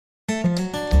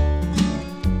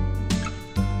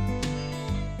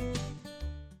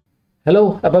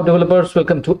Hello ABAP developers,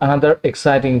 welcome to another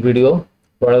exciting video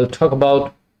where I'll talk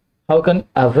about how you can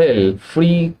avail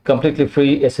completely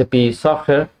free SAP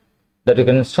software that you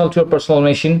can install to your personal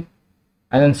machine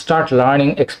and then start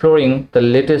learning, exploring the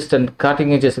latest and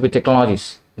cutting edge SAP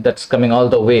technologies that's coming all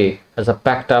the way as a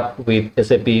packed up with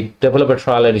SAP Developer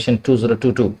Trial Edition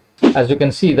 2022. As you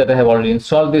can see that I have already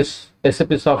installed this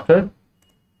SAP software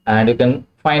and you can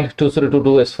find 2022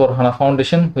 S4 HANA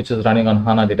Foundation which is running on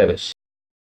HANA database.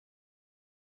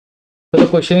 So the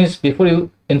question is, before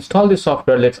you install this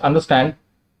software, let's understand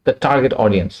the target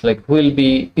audience, like who will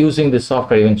be using this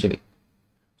software eventually.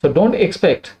 So don't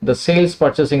expect the sales,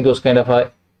 purchasing, those kind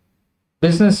of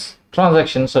business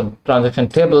transactions or transaction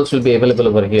tables will be available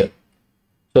over here.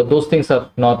 So those things are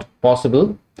not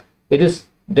possible. It is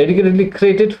dedicatedly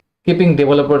created keeping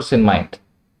developers in mind.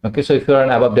 Okay, so if you are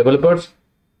an ABAP developers,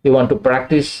 you want to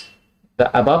practice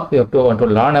the ABAP, you want to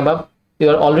learn ABAP. You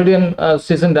are already a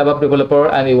seasoned ABAP developer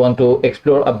and you want to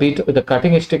explore a bit with the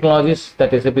cutting edge technologies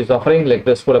that SAP is offering, like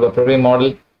RESTful ABAP programming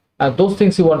model, and those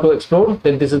things you want to explore,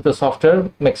 then this is the software,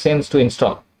 makes sense to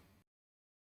install.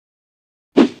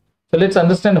 So let's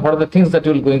understand what are the things that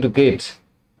you're going to get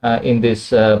in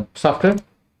this software.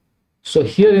 So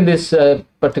here in this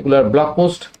particular blog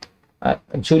post,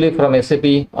 Julie from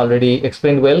SAP already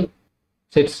explained well.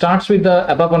 So it starts with the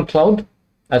ABAP on cloud,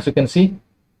 as you can see.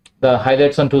 The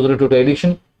highlights on 2022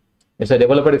 edition. It's a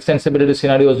developer extensibility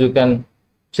scenarios you can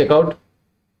check out,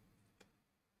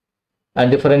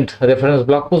 and different reference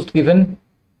blog post given.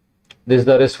 This is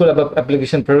the RESTful ABAP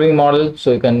application programming model,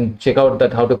 so you can check out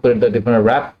that how to create the different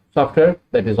wrap software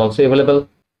that is also available.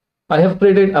 I have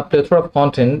created a plethora of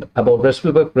content about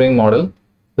RESTful ABAP programming model,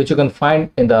 which you can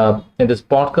find in this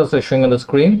podcast that's showing on the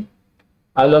screen.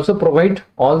 I will also provide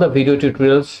all the video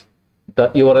tutorials, the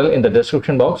URL in the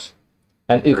description box,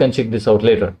 and you can check this out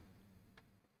later.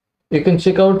 You can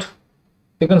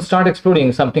start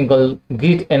exploring something called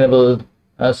Git enabled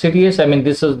CTS. I mean,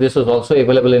 this is also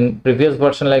available in previous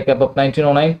version like ABAP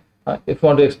 1909. If you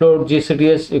want to explore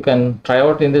GCTS, you can try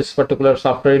out in this particular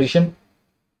software edition.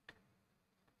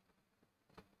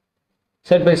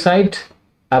 Side by side,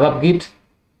 ABAP Git,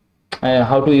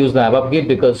 how to use the ABAP Git,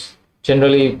 because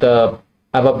generally the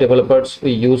ABAP developers,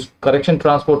 we use correction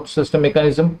transport system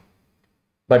mechanism.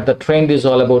 But the trend is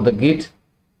all about the Git,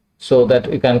 so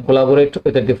that you can collaborate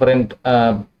with the different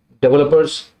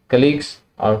developers, colleagues,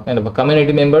 or kind of a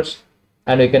community members,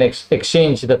 and you can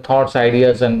exchange the thoughts,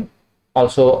 ideas, and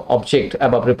also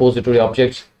ABAP repository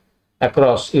objects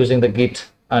across using the Git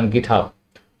and GitHub.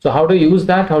 So how to use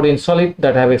that, how to install it,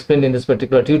 that I have explained in this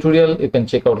particular tutorial. You can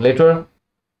check out later.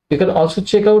 You can also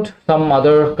check out some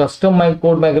other custom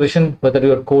code migration, whether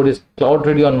your code is cloud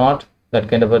ready or not. That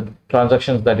kind of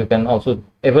transactions that you can also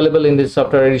available in this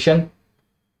software edition.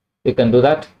 You can do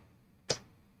that.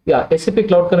 Yeah, SAP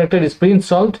Cloud Connected is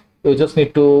pre-installed. You just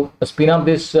need to spin up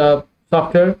this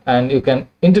software and you can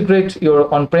integrate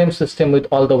your on-prem system with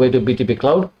all the way to BTP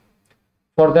Cloud.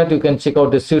 For that, you can check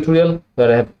out this tutorial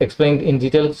where I have explained in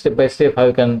detail, step by step, how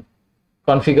you can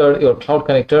configure your Cloud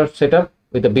Connector setup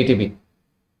with the BTP.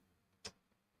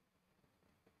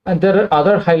 And there are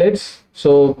other highlights.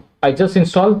 So I just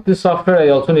installed this software. I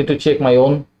also need to check my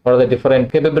own what are the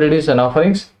different capabilities and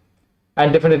offerings,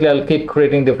 and definitely I'll keep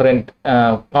creating different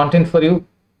content for you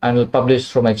and will publish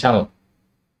through my channel.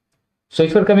 So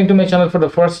if you're coming to my channel for the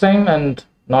first time and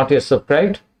not yet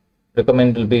subscribed,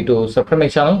 recommend will be to subscribe my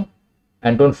channel,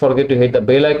 and don't forget to hit the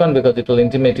bell icon because it will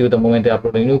intimate you the moment I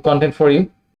upload a new content for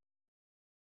you.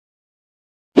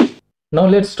 Now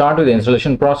let's start with the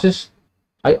installation process.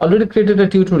 I already created a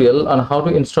tutorial on how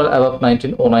to install ABAP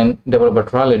 1909 Developer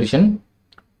Trial Edition.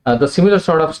 The similar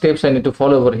sort of steps I need to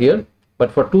follow over here,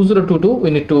 but for 2022 we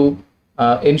need to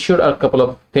ensure a couple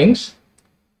of things.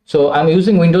 So I'm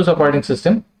using Windows operating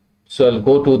system, so I'll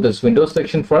go to this Windows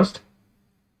section first,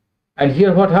 and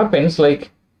here what happens, like,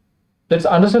 let's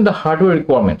understand the hardware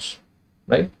requirements,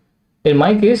 right? In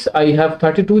my case, I have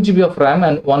 32 GB of RAM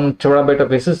and 1 TB of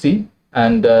SSD,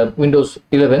 and Windows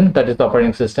 11, that is the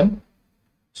operating system.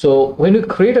 So when you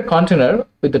create a container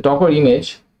with the Docker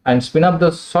image and spin up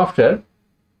the software,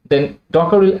 then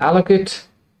Docker will allocate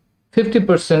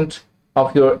 50%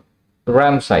 of your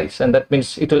RAM size, and that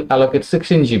means it will allocate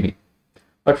 16 GB.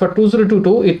 But for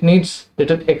 2022, it needs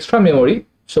little extra memory.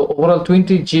 So overall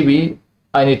 20 GB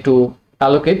I need to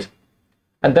allocate.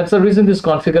 And that's the reason this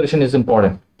configuration is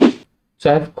important. So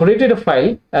I have created a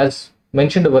file as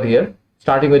mentioned over here,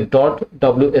 starting with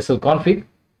 .wslconfig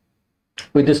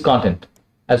with this content.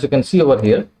 As you can see over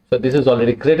here, so this is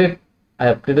already created. I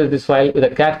have created this file with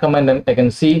a cat command and I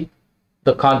can see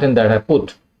the content that I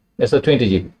put. It's a 20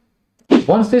 GB.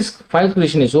 Once this file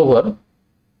creation is over,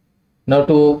 Now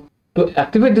to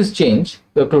activate this change,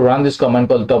 we have to run this command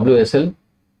called WSL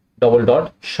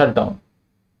shutdown.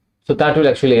 So that will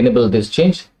actually enable this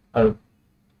change or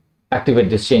activate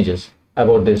these changes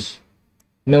about this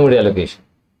memory allocation.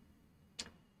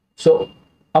 So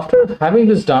after having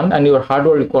this done and your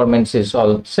hardware requirements is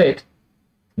all set,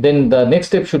 then the next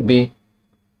step should be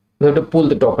we have to pull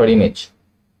the Docker image.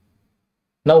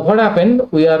 Now what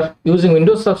happened, we are using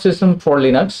Windows subsystem for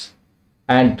Linux,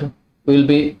 and we will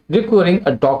be requiring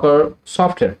a Docker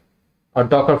software or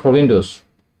Docker for Windows.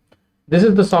 This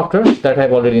is the software that I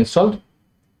have already installed,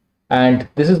 and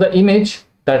this is the image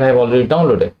that I have already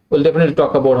downloaded. We'll definitely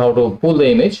talk about how to pull the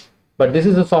image, but this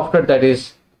is the software that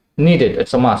is needed.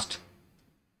 It's a must.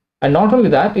 And not only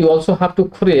that, you also have to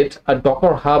create a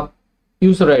Docker Hub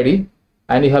user ID,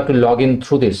 and you have to log in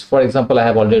through this. For example, I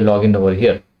have already logged in over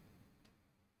here.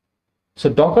 So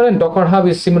Docker and Docker Hub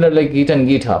is similar like Git and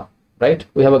GitHub, right?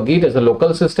 We have a Git as a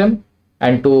local system,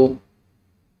 and to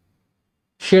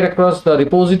share across the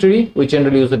repository, we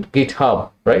generally use a GitHub,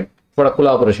 right? For a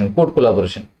collaboration, code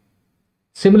collaboration.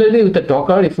 Similarly with the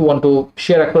Docker, if you want to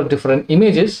share across different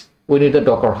images, we need the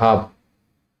Docker Hub.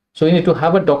 So you need to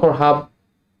have a Docker Hub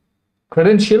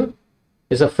credential.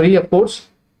 Is a free, of course,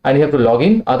 and you have to log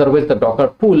in. Otherwise, the Docker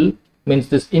pull means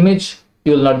this image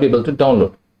you will not be able to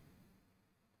download.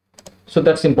 So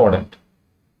that's important.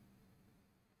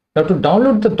 Now to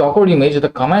download the Docker image, the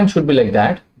command should be like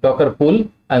that, Docker pull,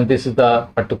 and this is the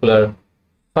particular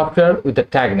software with the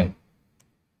tag name.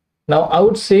 Now I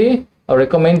would say or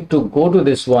recommend to go to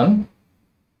this one,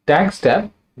 tags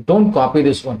tab. Don't copy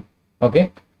this one.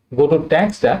 Okay, go to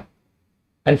tags tab,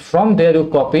 and from there you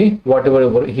copy whatever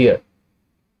over here.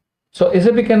 So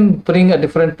SAP can bring a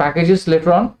different packages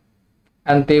later on,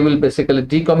 and they will basically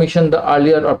decommission the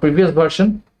earlier or previous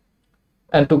version.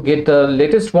 And to get the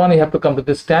latest one, you have to come to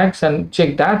this tags and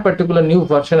check that particular new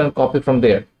version and copy from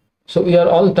there. So we are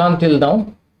all done till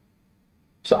now.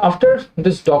 So after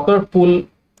this Docker pull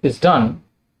is done,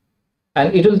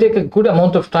 and it will take a good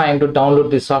amount of time to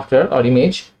download this software or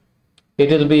image. It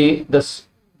will be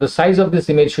the size of this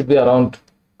image should be around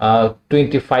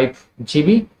 25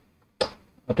 GB,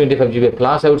 25 GB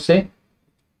plus, I would say.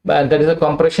 But that is a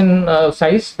compression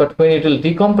size, but when it will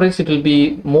decompress, it will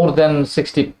be more than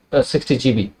 60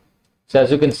 GB. So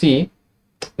as you can see,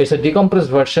 it's a decompressed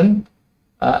version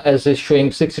as is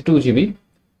showing 62 GB.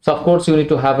 So of course you need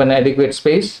to have an adequate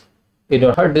space in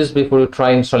your hard disk before you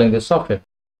try installing this software.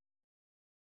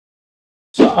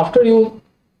 So after your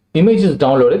image is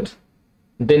downloaded,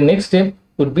 the next step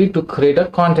would be to create a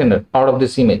container out of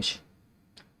this image.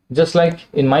 Just like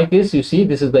in my case, you see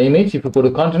this is the image. If you go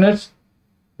to containers,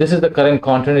 this is the current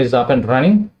container is up and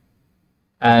running,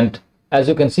 and as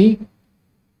you can see,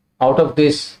 out of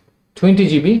this 20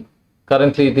 GB,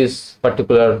 currently this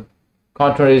particular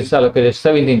container is allocated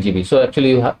 17 GB. So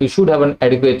actually you should have an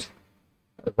adequate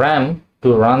RAM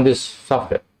to run this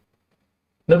software.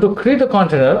 Now to create a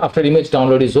container after image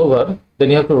download is over, then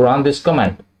you have to run this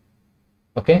command.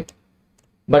 Okay,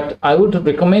 but I would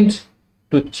recommend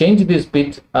to change this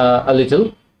bit a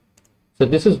little. So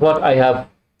this is what I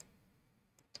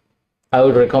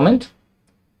would recommend.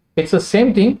 It's the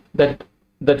same thing that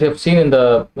you have seen in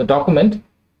the document.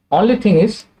 Only thing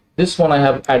is this one I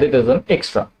have added as an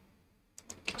extra.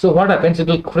 So what happens, it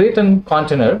will create a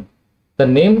container. The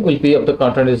name will be of the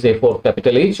container is A4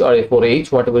 capital H or A4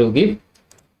 H, whatever you give.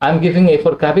 I'm giving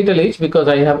A4 capital H because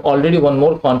I have already one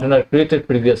more container created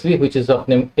previously, which is of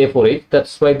name A4H.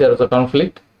 That's why there is a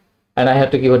conflict, and I have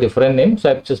to give a different name.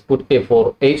 So I've just put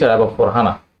A4H or ABAP for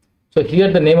HANA. So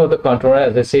here the name of the container,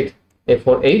 as I said,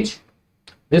 A4H.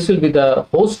 This will be the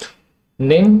host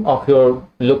name of your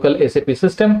local SAP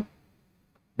system.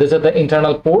 These are the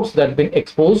internal ports that have been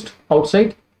exposed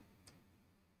outside.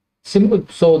 Simple.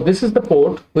 So this is the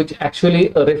port which actually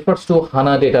refers to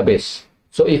HANA database.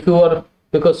 So if you are,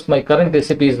 because my current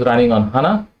recipe is running on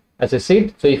HANA, as I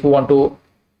said, so if you want to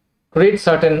create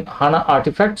certain HANA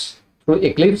artifacts through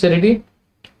Eclipse ADD,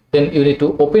 then you need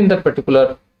to open that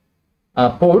particular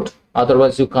port,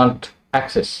 otherwise you can't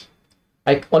access.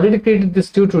 I already created this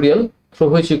tutorial through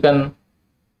which you can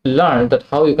learn that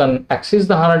how you can access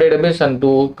the HANA database and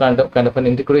do kind of an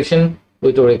integration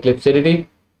with your Eclipse ADD,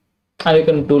 and you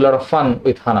can do a lot of fun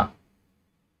with HANA.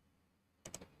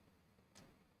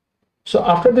 So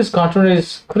after this container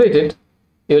is created,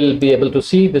 you will be able to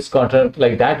see this container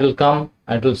like that. Will come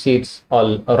and will see it's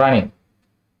all running.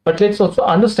 But let's also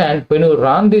understand when you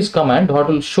run this command, what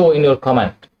will show in your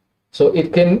command. So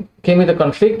it came with a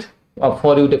conflict.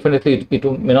 For you, definitely it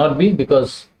may not be,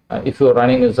 because if you are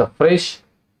running as a fresh,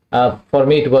 for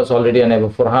me it was already an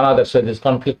ABAP for HANA. That's why this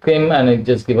conflict came, and it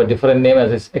just give a different name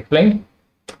as is explained.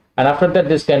 And after that,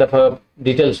 this kind of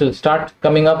details will start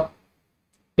coming up.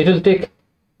 It will take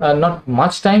not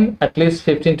much time, at least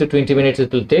 15 to 20 minutes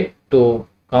it will take to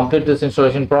complete this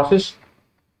installation process.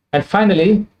 And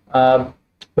finally, when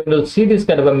you'll see this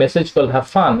kind of a message called have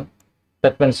fun,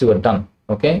 that means you are done.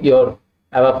 Okay, your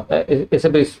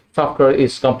SAP software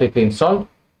is completely installed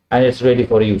and it's ready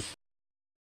for use.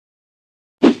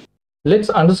 Let's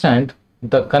understand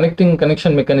the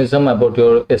connection mechanism about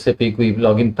your SAP GUI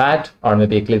login pad or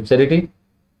maybe Eclipse Entity.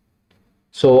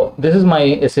 So this is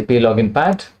my SAP login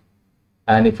pad,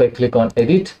 and if I click on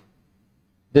edit,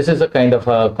 this is a kind of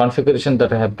a configuration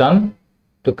that I have done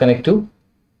to connect to.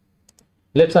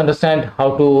 Let's understand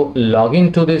how to log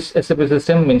into this SAP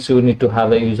system. Means you need to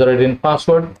have a user ID and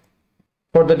password.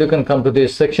 For that, you can come to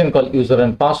this section called user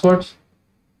and passwords.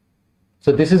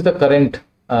 So this is the current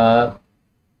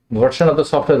version of the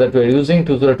software that we're using,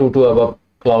 2022 ABAP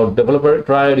Cloud Developer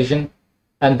Trial Edition,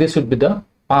 and this would be the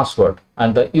password,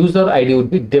 and the user ID would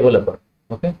be developer.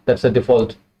 Okay, that's the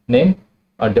default name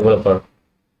or developer.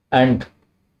 And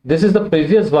this is the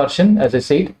previous version, as I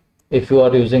said. If you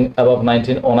are using ABAP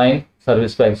 1909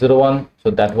 Service Pack 01, so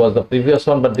that was the previous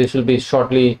one, but this will be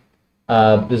shortly,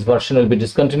 this version will be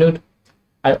discontinued,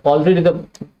 and already the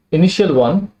initial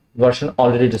one version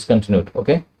already discontinued.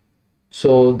 Okay,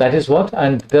 so that is what,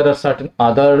 and there are certain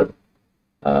other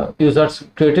users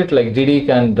created like DDIC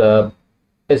and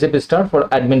SAP Start for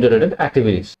admin related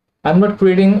activities. I'm not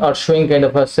creating or showing kind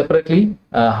of a separately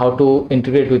how to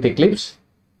integrate with Eclipse,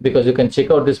 because you can check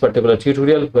out this particular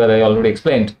tutorial where I already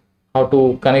explained how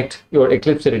to connect your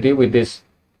Eclipse Entity with this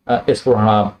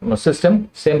S/4HANA system.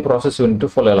 Same process you need to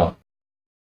follow along.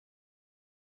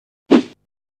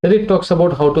 Then it talks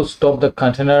about how to stop the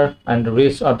container and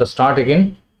restart the start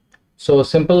again. So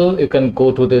simple, you can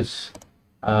go to this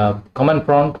command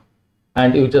prompt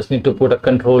and you just need to put a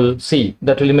Control-C.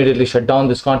 That will immediately shut down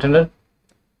this container.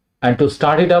 And to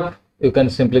start it up, you can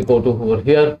simply go to over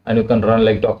here and you can run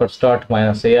like docker start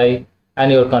 -ai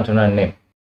and your container name.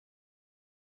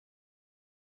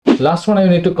 Last one, you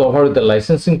need to cover the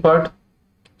licensing part.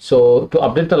 So to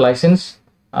update the license,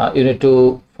 you need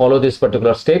to follow these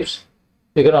particular steps.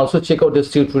 You can also check out this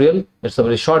tutorial. It's a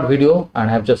very short video and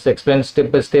I have just explained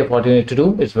step by step what you need to do.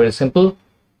 It's very simple.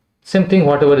 Same thing,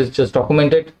 whatever is just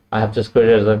documented, I have just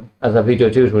created as a video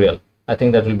tutorial. I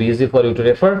think that will be easy for you to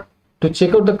refer. To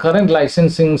check out the current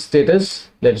licensing status,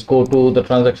 let's go to the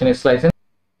Transaction X license.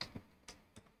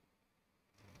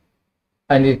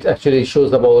 And it actually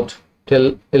shows about till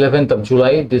 11th of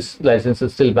July, this license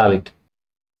is still valid.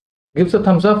 Give us a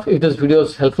thumbs up if this video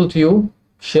is helpful to you.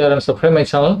 Share and subscribe my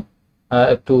channel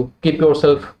to keep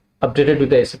yourself updated with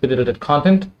the SAP related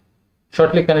content.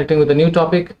 Shortly connecting with a new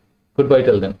topic. Goodbye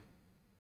till then.